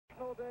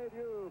professional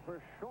debut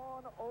for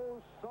Shawn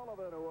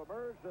O'Sullivan, who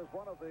emerged as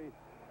one of the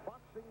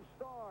boxing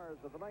stars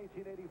of the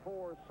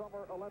 1984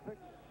 Summer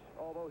Olympics.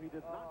 Although he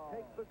did not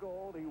take the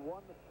gold, he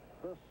won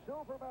the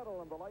silver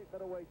medal in the light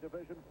middleweight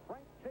division.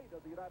 Frank Tate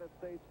of the United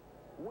States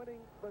winning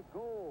the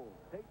gold.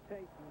 Tate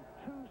taking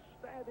 2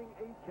 standing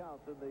 8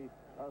 counts in the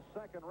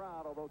second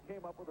round, although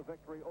came up with a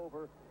victory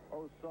over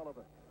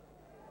O'Sullivan.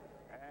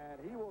 And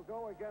he will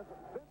go against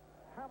Vint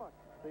Hammock,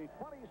 the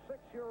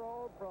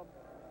 26-year-old from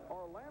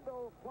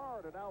Orlando,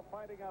 Florida, now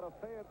fighting out of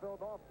Fayetteville,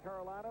 North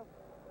Carolina.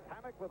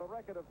 Hammock with a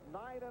record of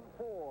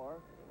 9-4,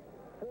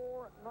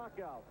 4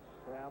 knockouts.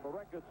 And the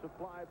record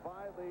supplied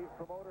by the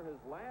promoter. His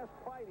last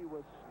fight, he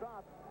was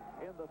stopped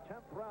in the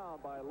 10th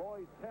round by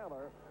Lloyd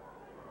Taylor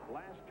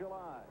last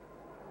July.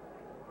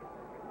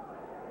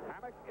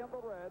 Hammock in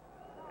the red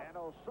and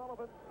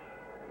O'Sullivan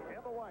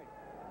in the white.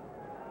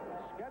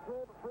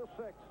 Scheduled for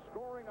 6,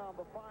 scoring on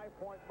the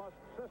 5-point must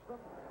system,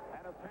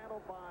 and it's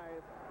handled by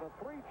the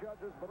 3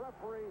 judges. The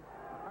referee,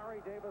 Harry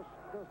Davis,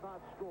 does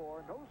not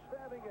score. No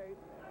standing 8,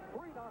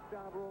 3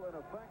 knockdown rule in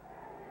effect,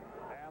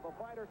 and the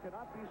fighter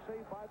cannot be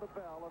saved by the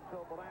bell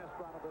until the last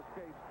round of this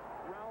case,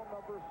 round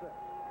number 6.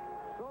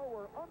 So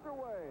we're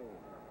underway.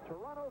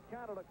 Toronto,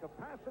 Canada,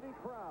 capacity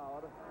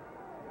crowd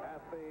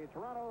at the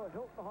Toronto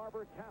Hilton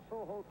Harbor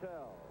Castle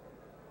Hotel.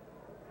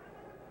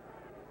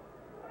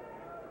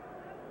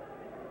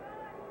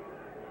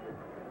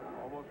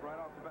 Almost right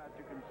off the bat,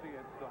 you can see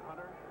it's the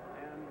hunter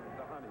and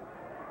the honey.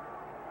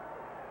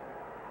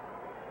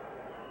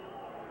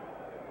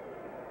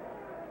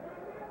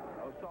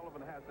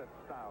 O'Sullivan has that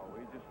style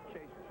where he just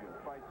chases you and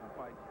fights and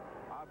fights.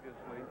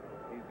 Obviously,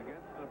 he's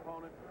against an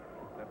opponent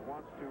that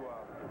wants to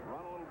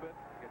run a little bit,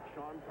 get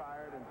Shawn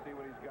tired, and see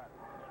what he's got.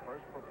 His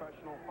first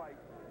professional fight.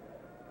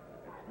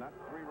 It's not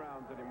 3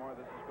 rounds anymore.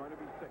 This is going to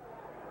be 6.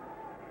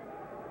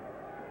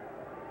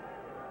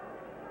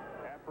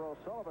 After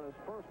O'Sullivan, his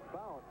first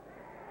bout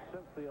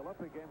since the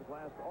Olympic Games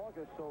last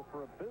August, so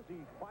for a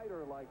busy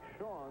fighter like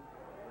Shawn,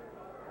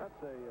 that's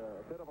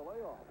a bit of a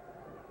layoff.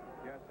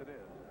 Yes, it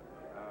is.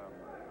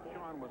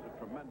 Shawn was a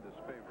tremendous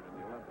favorite in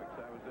the Olympics.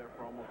 I was there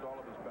for almost all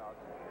of his bouts,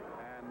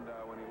 and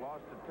when he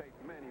lost to Tate,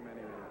 many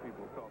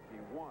people felt he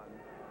won,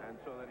 and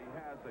so that he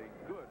has a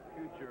good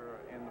future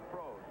in the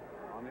pros.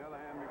 On the other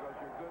hand, because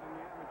you're good in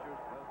the amateurs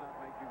does not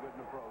make you good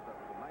in the pros. That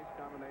was a nice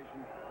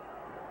combination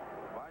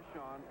by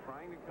Shawn,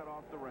 trying to cut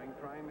off the ring,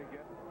 trying to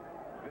get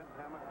Vint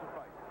Hammock to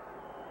fight.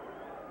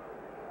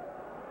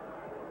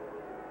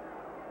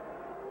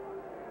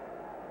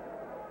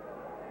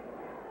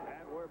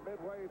 We're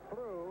midway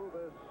through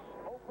this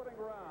opening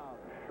round.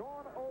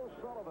 Shawn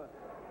O'Sullivan,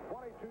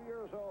 22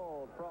 years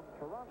old, from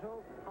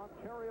Toronto,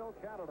 Ontario,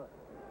 Canada.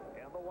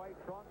 In the white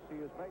trunks, he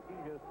is making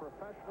his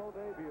professional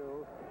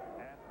debut,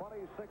 and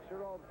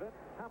 26-year-old Vint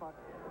Hammock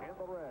in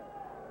the red.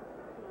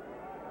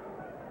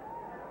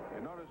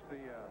 You notice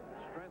the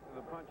strength of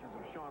the punches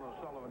of Shawn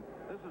O'Sullivan.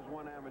 This is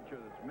one amateur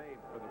that's made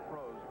for the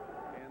pros.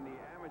 In the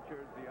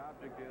amateurs, the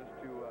object is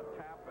to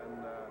tap and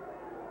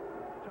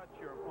touch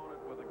your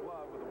opponent with a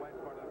glove, with the white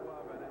part of the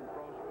glove, and in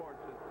pro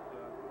sports, it's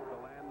to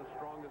land the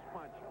strongest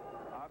punch.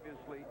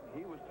 Obviously,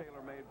 he was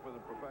tailor-made for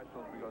the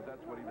professionals because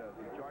that's what he does.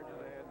 He charges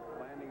ahead,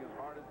 landing as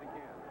hard as he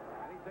can.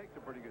 And he takes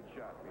a pretty good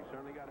shot. He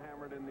certainly got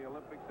hammered in the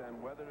Olympics and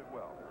weathered it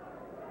well.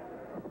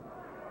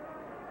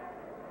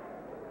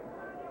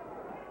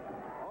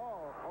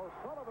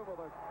 O'Sullivan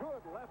with a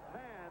good left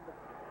hand,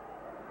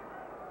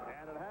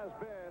 and it has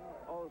been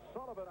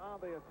O'Sullivan on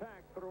the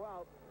attack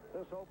throughout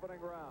this opening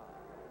round.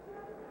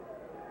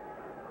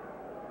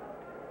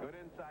 Good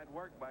inside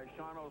work by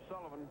Shawn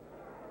O'Sullivan.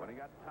 When he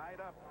got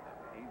tied up,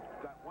 he's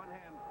got one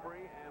hand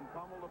free and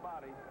pummeled the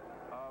body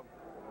of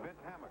Vint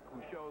Hammock,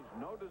 who shows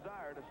no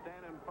desire to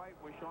stand and fight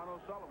with Shawn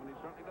O'Sullivan. He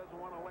certainly doesn't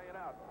want to lay it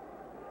out.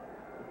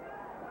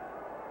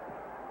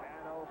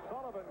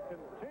 O'Sullivan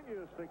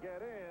continues to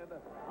get in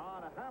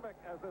on Hammock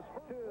as this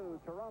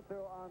to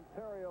Toronto,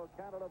 Ontario,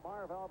 Canada.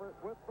 Marv Albert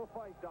with the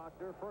fight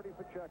doctor, Ferdy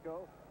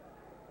Pacheco.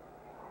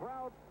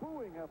 Crowd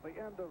booing at the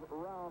end of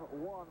round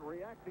 1,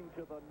 reacting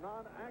to the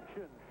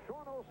non-action.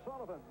 Shawn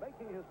O'Sullivan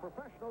making his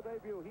professional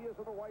debut. He is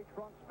in the white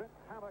trunks. Vint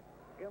Hammock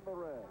in the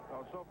red.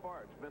 Oh, so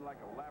far it's been like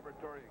a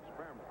laboratory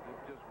experiment.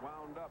 It just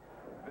wound up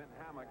Vint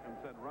Hammock and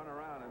said, run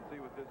around and see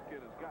what this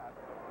kid has got.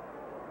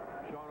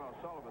 Shawn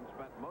O'Sullivan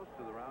spent most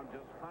of the round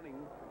just hunting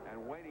and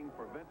waiting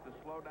for Vint to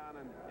slow down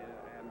and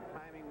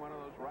timing one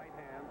of those right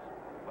hands,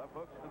 left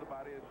hooks to the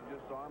body as you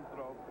just saw him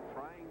throw,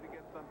 trying to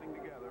get something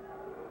together.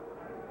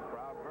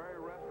 Crowd very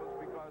restless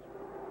because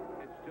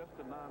it's just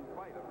a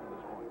non-fight up to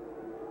this point.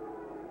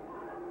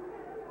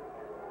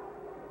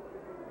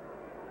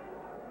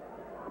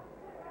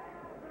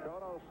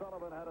 Shawn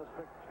O'Sullivan had a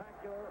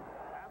spectacular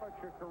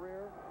amateur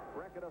career,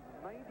 record of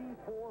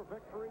 94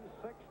 victories,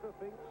 6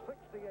 defeats,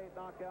 68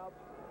 knockouts,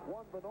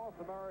 won the North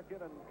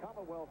American and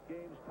Commonwealth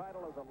Games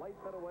title as a light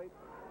middleweight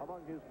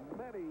among his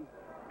many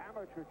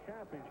amateur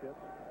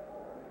championships.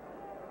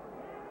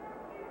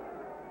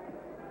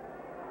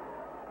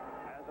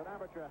 As an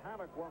amateur,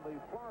 Hammock won the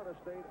Florida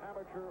State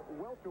amateur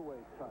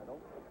welterweight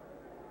title.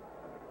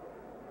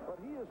 But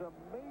he is a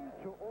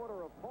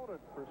made-to-order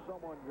opponent for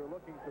someone you're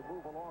looking to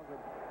move along in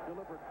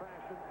deliberate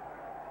fashion?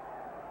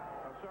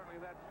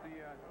 Certainly that's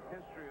the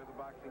history of the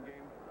boxing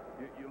game.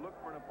 You look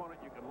for an opponent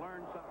you can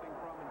learn something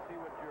from and see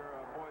what your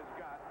boys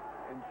got.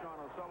 In Shawn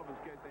O'Sullivan's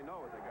case, they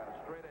know it. They got a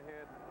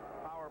straight-ahead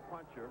power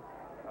puncher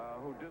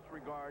who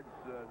disregards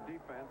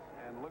defense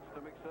and looks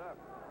to mix it up.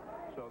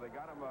 So they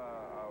got him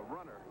a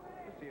runner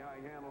to see how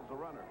he handles a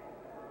runner.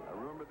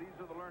 Remember, these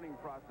are the learning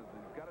processes.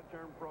 He's got to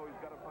turn pro. He's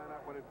got to find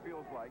out what it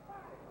feels like.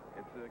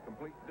 It's a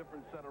complete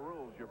different set of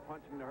rules. You're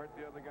punching to hurt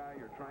the other guy.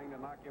 You're trying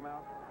to knock him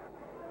out.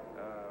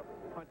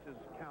 Punches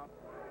count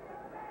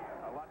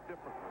a lot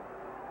differently.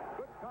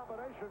 Good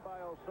combination by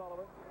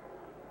O'Sullivan.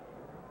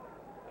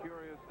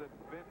 Curious that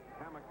Vint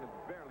Hammock has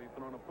barely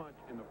thrown a punch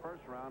in the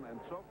first round, and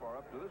so far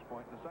up to this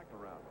point in the second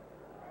round.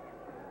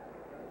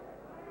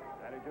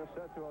 And he just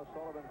said to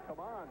O'Sullivan, come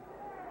on,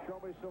 show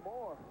me some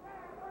more.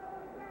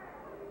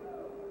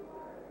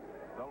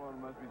 Sullivan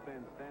must be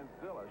saying, stand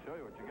still. I'll show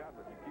you what you got,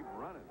 but you keep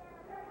running.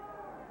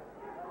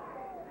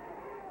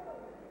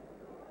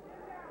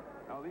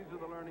 Now, these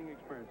are the learning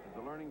experiences,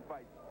 the learning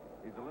fights.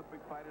 These Olympic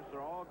fighters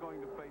are all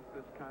going to face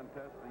this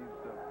contest, these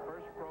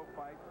first pro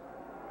fights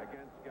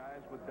against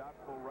guys with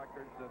doubtful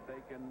records that they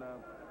can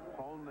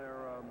hone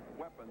their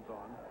weapons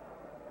on.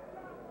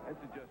 This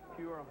is just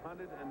pure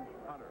hunted and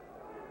hunter.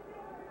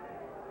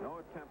 No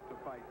attempt to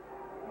fight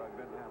by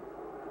Vint Hammock.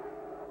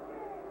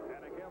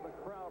 And again, the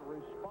crowd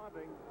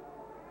responding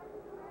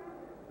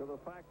to the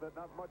fact that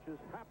not much is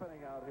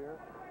happening out here.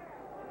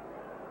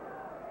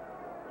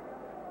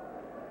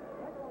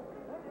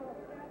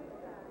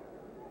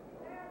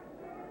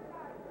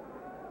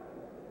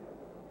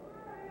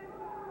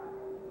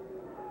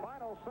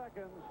 Final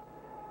seconds,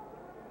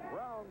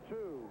 round 2.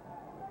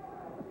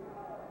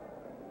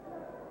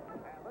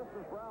 And this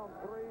is round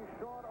 3.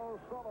 Shawn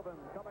O'Sullivan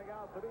coming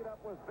out to meet up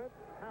with Vint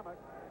Hammock.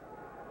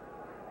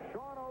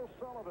 Shawn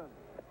O'Sullivan,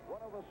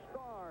 one of the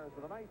stars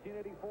of the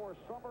 1984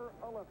 Summer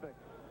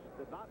Olympics,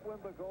 did not win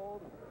the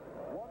gold,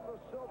 won the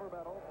silver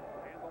medal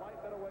in the light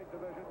middleweight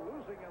division,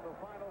 losing in the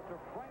final to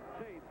Frank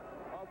Tate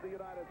of the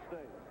United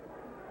States.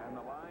 And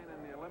the line in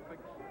the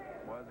Olympics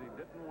was he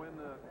didn't win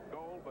the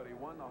gold, but he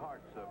won the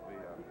hearts of the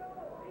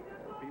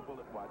people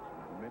that watched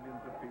him.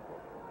 Millions of people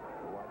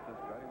who watch this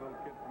tiny little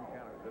kid from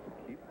Canada just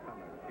keep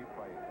coming, keep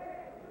fighting.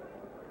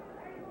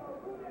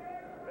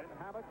 Vint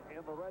Hammock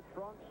in the red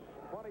trunks,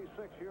 26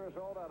 years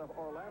old, out of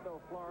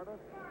Orlando, Florida.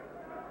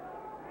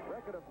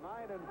 Record of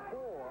 9-4.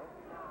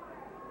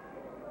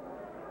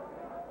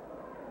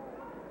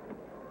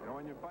 You know,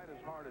 when you fight as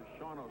hard as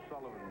Shawn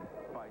O'Sullivan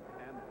fights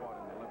and fought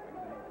in the Olympics,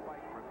 and you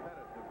fight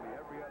repetitively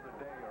every other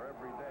day or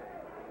every day,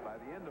 by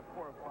the end of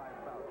 4 or 5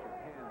 bouts, your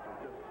hands are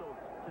just so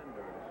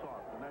tender and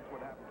soft, and that's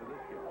what happened to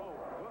this kid. Oh,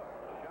 good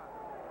shot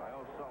by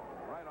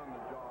O'Sullivan, right on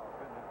the jaw of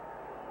Vint Hammock.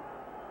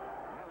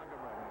 Another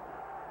good right hand.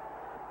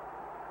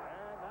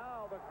 And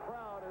now the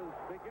crowd is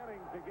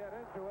beginning to get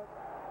into it.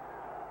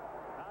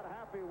 Not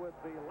happy with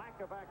the lack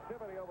of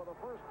activity over the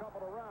first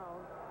couple of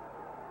rounds.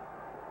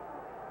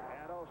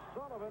 And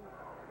O'Sullivan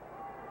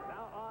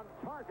now on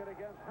target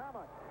against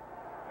Hammock.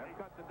 They've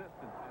cut the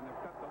distance, and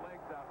they've cut the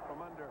legs out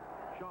from under.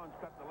 Shawn's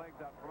cut the legs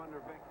out from under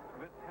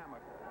Vint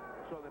Hammock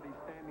so that he's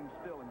standing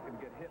still and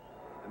can get hit.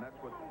 And that's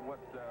what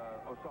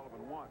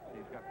O'Sullivan wants.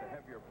 He's got the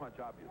heavier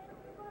punch, obviously.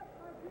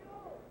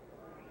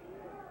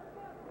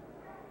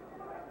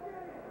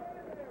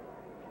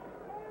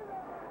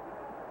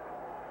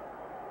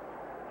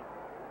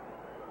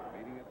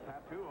 Meeting a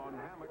tattoo on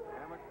Hammock.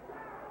 Hammock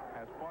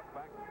has fought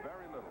back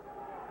very little.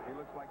 He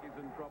looks like he's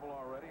in trouble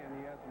already, and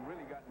he hasn't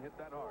really gotten hit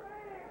that hard.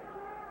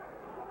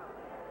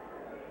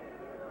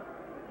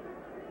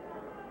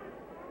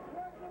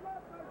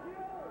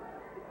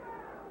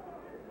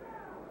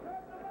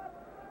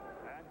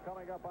 And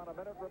coming up on a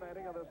minute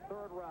remaining of this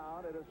third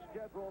round, it is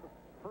scheduled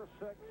for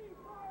 6.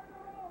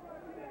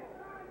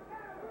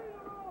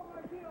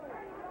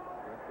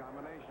 Good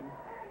combination.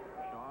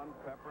 Shawn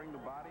peppering the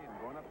body and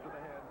going up to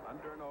the head,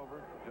 under and over,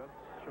 just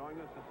showing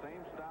us the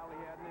same style he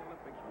had in the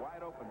Olympics,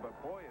 wide open. But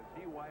boy, is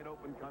he wide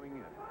open coming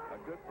in.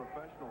 A good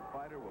professional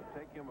fighter will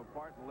take him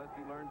apart unless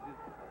he learns his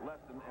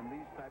lesson in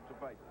these types of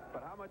fights.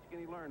 But how much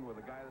can he learn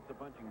with a guy that's a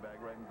punching bag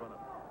right in front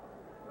of him?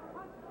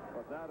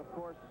 But that, of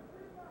course,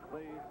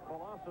 the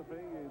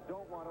philosophy, you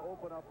don't want to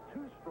open up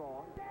too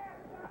strong.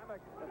 Hammock,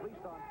 at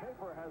least on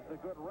paper, has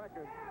the good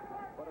record.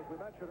 But as we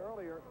mentioned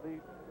earlier, the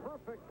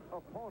perfect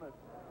opponent.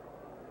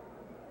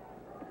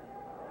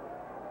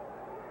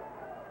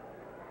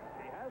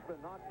 He has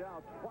been knocked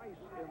out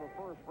twice in the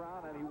first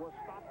round, and he was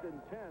stopped in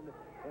 10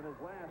 in his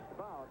last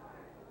bout.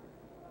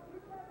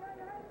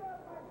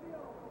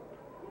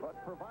 But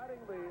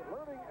providing the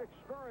learning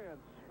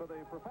experience for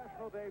the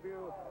professional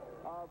debut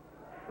of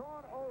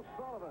Shawn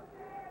O'Sullivan,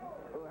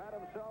 who had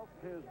himself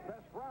his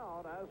best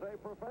round as a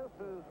professor.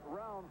 This is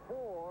round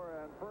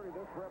 4, and Purdy,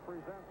 this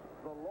represents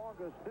the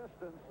longest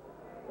distance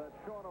that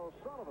Shawn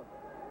O'Sullivan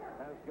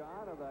has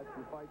gone, and that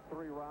you fight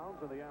 3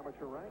 rounds in the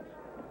amateur ranks.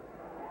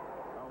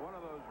 Now, one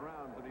of those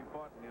rounds that he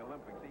fought in the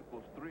Olympics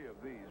equals 3 of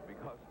these,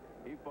 because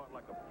He fought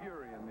like a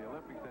fury in the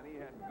Olympics, and he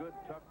had good,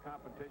 tough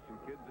competition.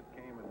 Kids that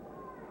came and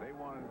they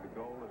wanted the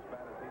gold as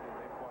bad as he did.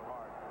 They fought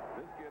hard.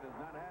 This kid has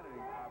not had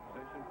any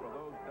opposition for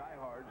those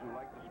diehards who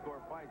like to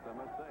score fights, I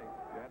must say.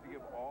 You had to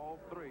give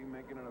all three,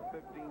 making it a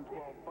 15-12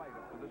 fight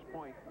up to this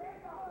point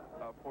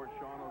for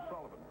Shawn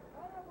O'Sullivan.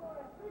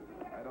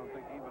 I don't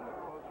think even a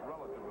close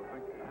relative of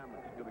Vint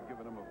Hammock could have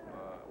given him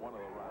one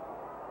of the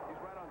rounds.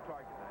 He's right on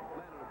target now. He's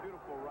landed a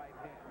beautiful right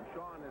hand.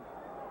 Shawn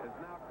has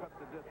now cut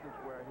the distance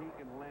where he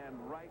can land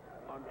right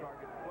on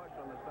target, flush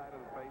on the side of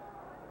the face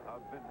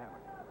of Vint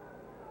Hammock.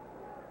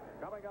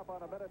 Coming up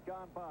on a minute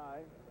gone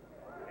by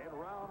in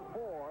round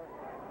 4.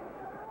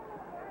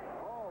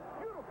 Oh,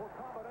 beautiful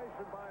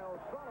combination by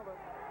O'Sullivan.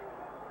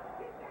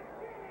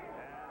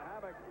 And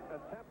Hammock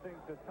attempting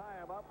to tie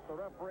him up. The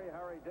referee,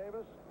 Harry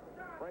Davis,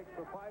 breaks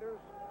the fighters.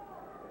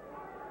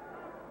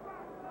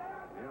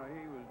 You know,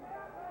 he was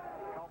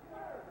helped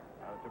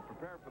to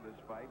prepare for this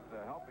fight.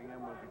 Helping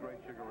him was the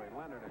great Sugar Ray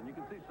Leonard. And you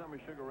can see some of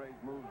Sugar Ray's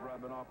moves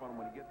rubbing off on him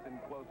when he gets in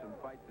close and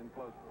fights in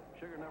close.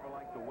 Sugar never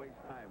liked to waste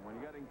time. When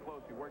he got in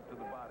close, he worked to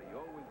the body. He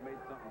always made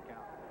something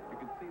count. You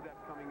can see that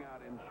coming out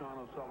in Shawn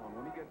O'Sullivan.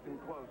 When he gets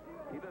in close,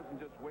 he doesn't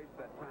just waste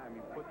that time.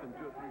 He puts in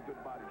 2 or 3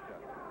 good body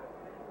shots.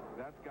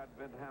 That's got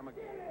Vint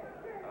Hammock's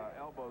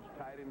elbows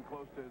tied in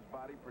close to his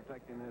body,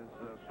 protecting his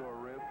sore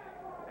ribs,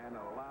 and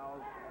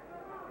allows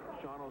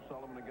Shawn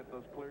O'Sullivan to get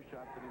those clear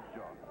shots at his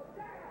jaw.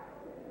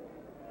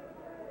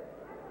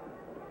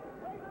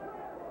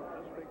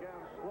 This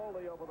began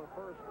slowly over the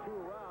first 2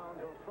 rounds.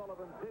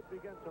 O'Sullivan did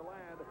begin to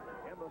land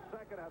in the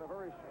second, had a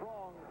very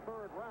strong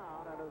third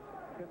round, and has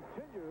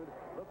continued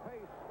the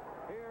pace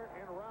here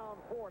in round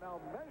 4.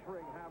 Now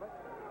measuring Hammock.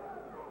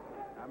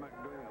 Hammock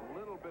doing a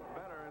little bit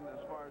better, and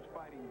as far as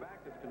fighting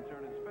back is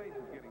concerned, his face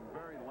is getting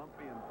very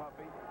lumpy and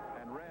puffy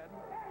and red,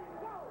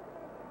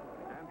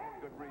 and for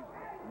good reason.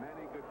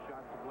 Many good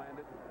shots have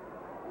landed.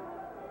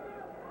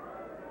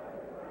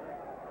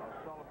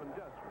 O'Sullivan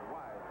just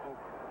wide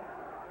open.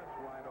 Just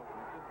wide open.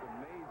 It's just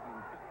amazing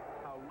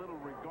how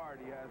little regard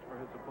he has for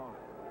his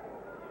opponent.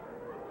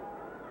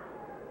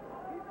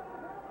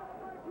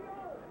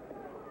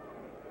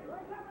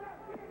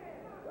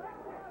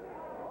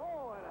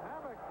 Oh, and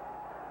Hammock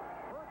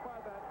hurt by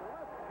that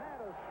left hand,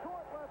 a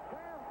short left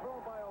hand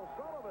thrown by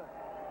O'Sullivan.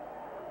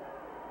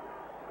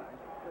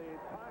 The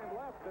time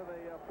left in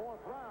the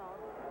 4th round.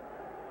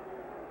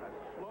 A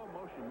slow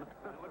motion.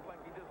 It looked like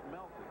he just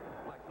melted.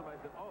 Like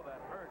somebody said, oh, that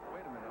hurt.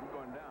 Wait a minute, I'm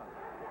going down.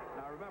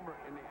 Now, remember,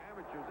 in the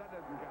amateurs, that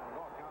doesn't count at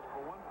all. It counts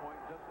for 1 point,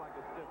 just like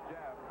a stiff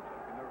jab, which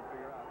you can never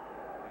figure out.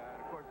 And,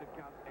 of course, it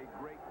counts a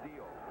great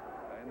deal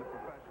in the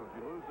professionals.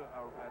 You lose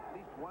at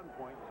least 1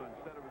 point, so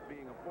instead of it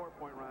being a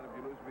 4-point round, if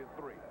you lose, it'll be a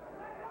 3.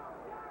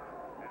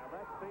 Now,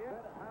 that's the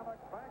end. Hammock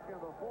back in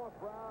the 4th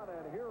round,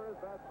 and here is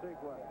that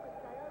sequence.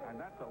 And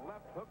that's a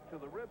left hook to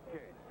the rib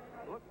cage.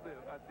 Look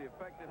at the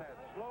effect it had.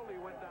 Slowly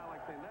went down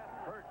like saying, that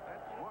hurt.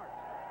 That's smart.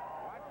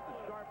 Watch the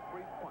sharp,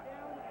 brief punch.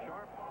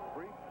 Sharp,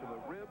 brief to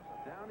the ribs.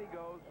 Down he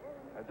goes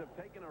as if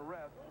taking a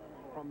rest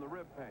from the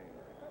rib pain.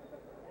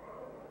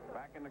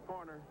 Back in the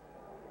corner.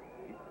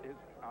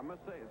 I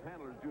must say, his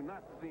handlers do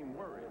not seem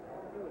worried.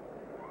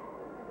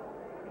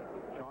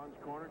 Shawn's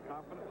corner,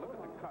 confident. Look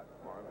at the cut,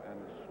 Marv, and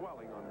the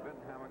swelling on Vint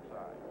Hammock's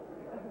eye.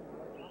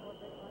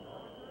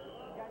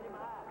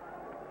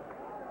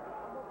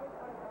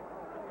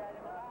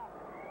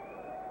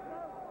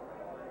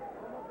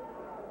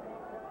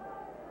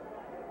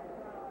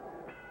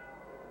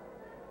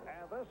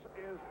 And this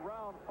is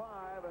round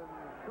 5, and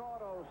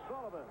Shawn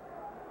O'Sullivan,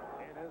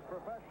 in his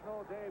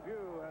professional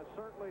debut, has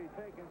certainly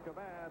taken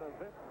command of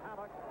Vint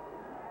Hammock,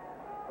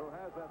 who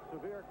has that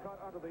severe cut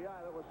under the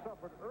eye that was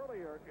suffered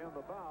earlier in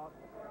the bout.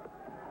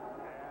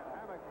 And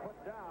Hammock put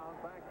down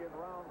back in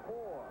round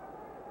 4.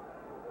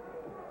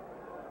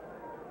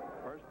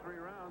 First 3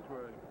 rounds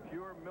were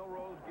pure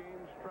Milrose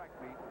Games track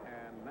meet,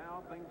 and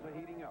now things are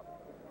heating up.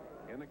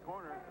 In the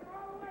corner,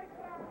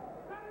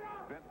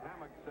 Vint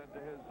Hammock said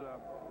to his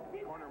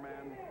corner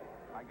man,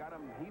 I got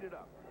him heated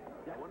up.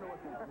 I wonder what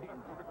this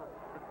means.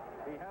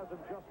 He has him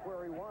just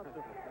where he wants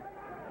him.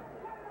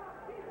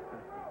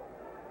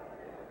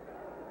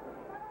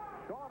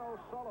 Shawn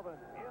O'Sullivan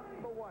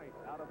in the white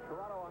out of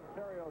Toronto,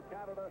 Ontario,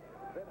 Canada.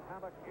 Vint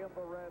Hammock in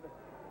the red,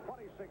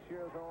 26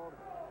 years old,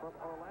 from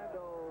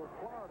Orlando,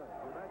 Florida.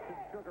 You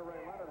mentioned Sugar Ray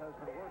Leonard has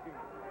been working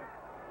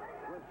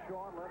with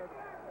Shawn. Leonard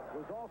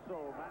was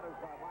also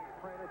managed by Mike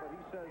Trainer, but he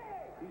says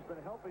he's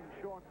been helping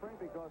Shawn train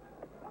because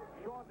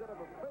Shawn did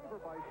him a favor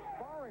by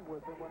sparring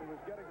with him when he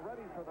was getting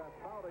ready for that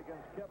bout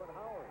against Kevin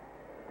Howard.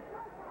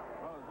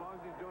 Well, as long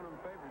as he's doing him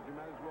favors, you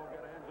might as well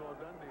get Angelo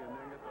Dundee and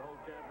then get the whole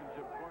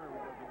championship corner,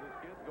 because if this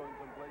kid's going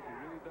someplace, he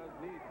really does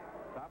need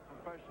top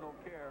professional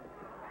care.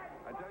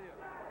 I tell you,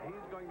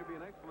 he's going to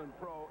be an excellent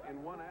pro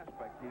in one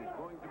aspect. He's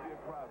going to be a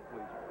crowd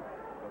pleaser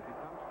because he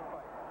comes to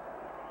fight.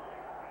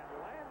 And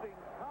landing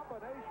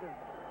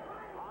combinations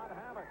on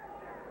Hammock.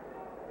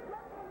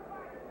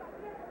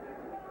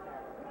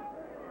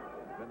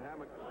 Vint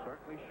Hammock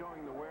certainly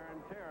showing the wear and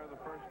tear of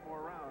the first 4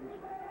 rounds.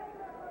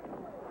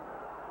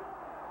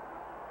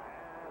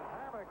 And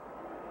Hammock Hammock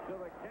to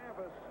the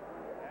canvas,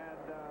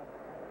 and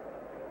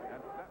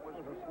that was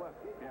a slip.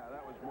 Yeah,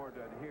 that was more to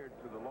adhere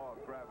to the law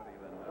of gravity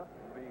than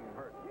being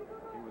hurt.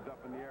 He was up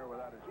in the air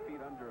without his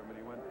feet under him, and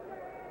he went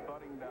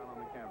thudding down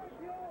on the canvas.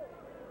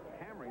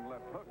 Hammering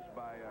left hooks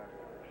by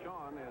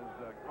Shawn is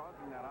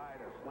causing that eye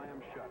to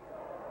slam shut.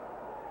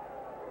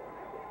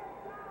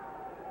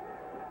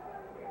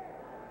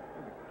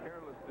 A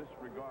careless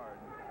disregard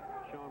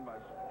shown by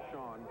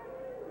Shawn.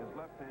 His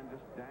left hand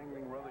just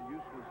dangling rather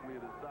uselessly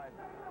at his side.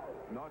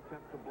 No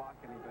attempt to block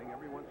anything.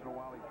 Every once in a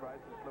while he tries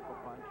to slip a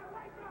punch.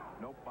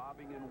 No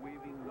bobbing and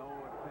weaving. No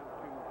attempt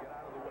to get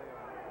out of the way of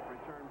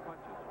return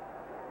punches.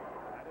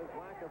 And his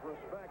lack of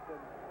respect, and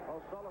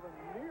O'Sullivan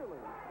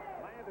nearly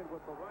landed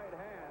with the right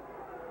hand.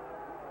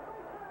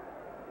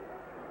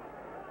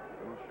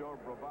 Little show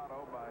of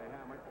bravado by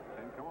Hammock,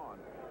 and come on.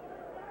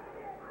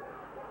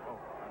 Oh,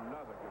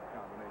 another good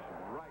combination.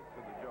 Right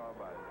to the jaw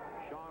by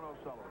Shawn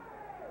O'Sullivan.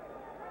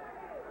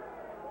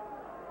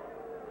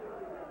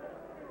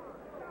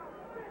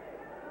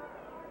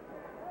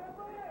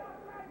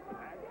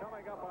 And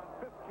coming up on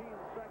 15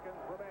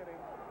 seconds remaining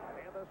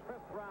in this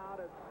fifth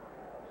round, it's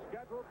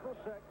scheduled for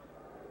 6.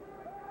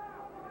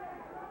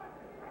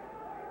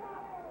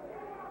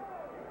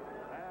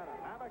 And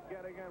Hammock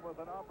getting in with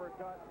an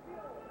uppercut.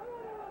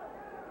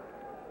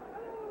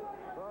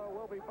 So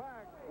we'll be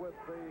back with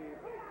the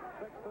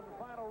 6th and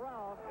final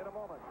round in a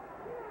moment.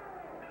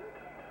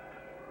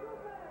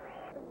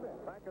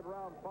 Back in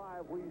round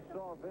 5, we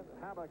saw Vint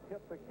Hammock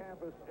hit the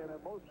canvas in a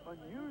most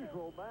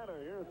unusual manner.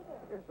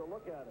 Here's a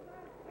look at it.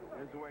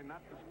 Here's the way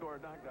not to score a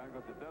knockdown,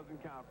 because it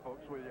doesn't count,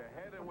 folks, with your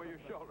head and with your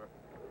shoulder.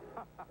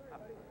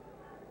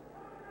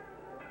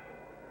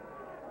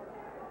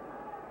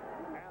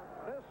 And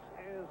this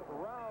is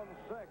round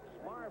 6.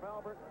 Marv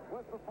Albert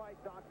with the fight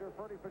doctor,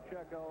 Ferdy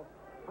Pacheco.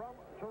 From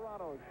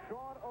Toronto,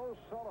 Shawn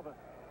O'Sullivan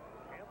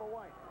in the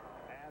white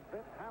and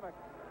Vint Hammock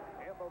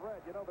in the red.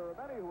 You know, there are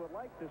many who would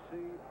like to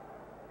see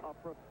a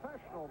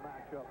professional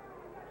matchup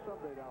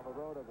someday down the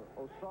road of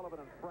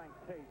O'Sullivan and Frank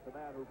Tate, the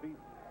man who beat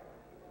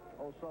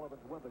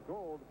O'Sullivan to win the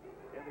gold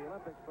in the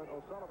Olympics. But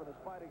O'Sullivan is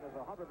fighting as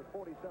a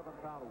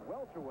 147-pound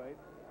welterweight,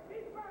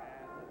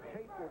 and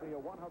Tate will be a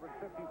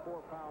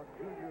 154-pound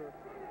junior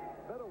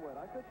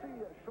middleweight. I could see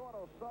Shawn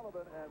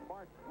O'Sullivan and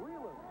Mark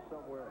Breland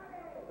somewhere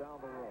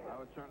down the road.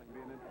 That would certainly be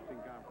an interesting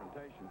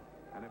confrontation.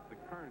 And if the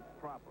current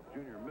crop of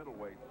junior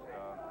middleweights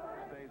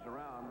stays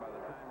around, by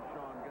the time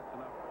Shawn gets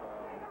enough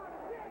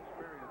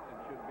experience, it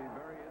should be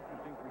very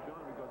interesting for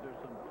Shawn, because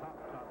there's some top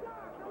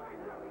guys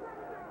fighting.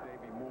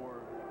 Davey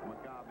Moore,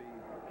 McGaby,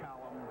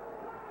 Callum.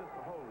 It's just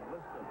a whole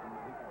list of them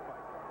that he can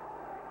fight.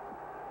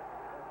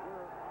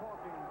 We're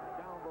talking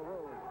down the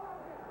road.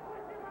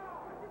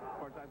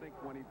 Of course, I think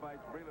when he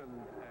fights Breland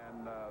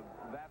and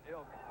that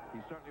ilk,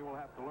 he certainly will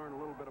have to learn a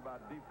little bit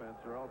about defense,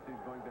 or else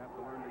he's going to have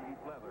to learn to eat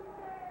leather,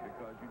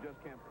 because you just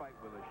can't fight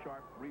with a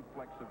sharp,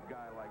 reflexive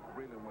guy like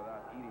Breland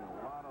without eating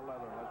a lot of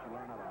leather unless you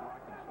learn how to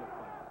block and slip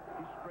punches.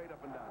 He's straight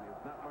up and down. He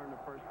has not learned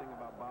the first thing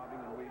about bobbing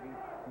and weaving.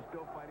 He's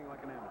still fighting like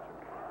an amateur.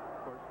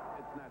 Of course,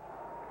 it's natural.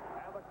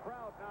 And the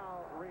crowd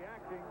now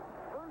reacting,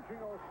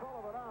 urging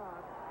O'Sullivan on.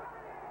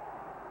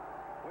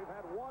 We've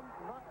had one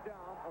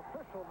knockdown,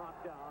 official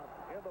knockdown,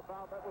 in the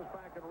bout. That was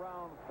back in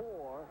round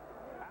 4.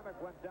 Hammock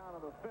went down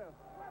in the 5th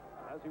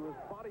as he was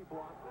body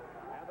blocked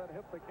and then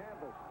hit the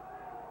canvas.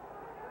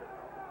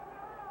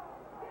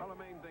 Well,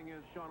 the main thing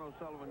is Shawn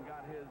O'Sullivan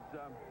got his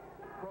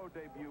pro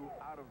debut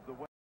out of the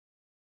way.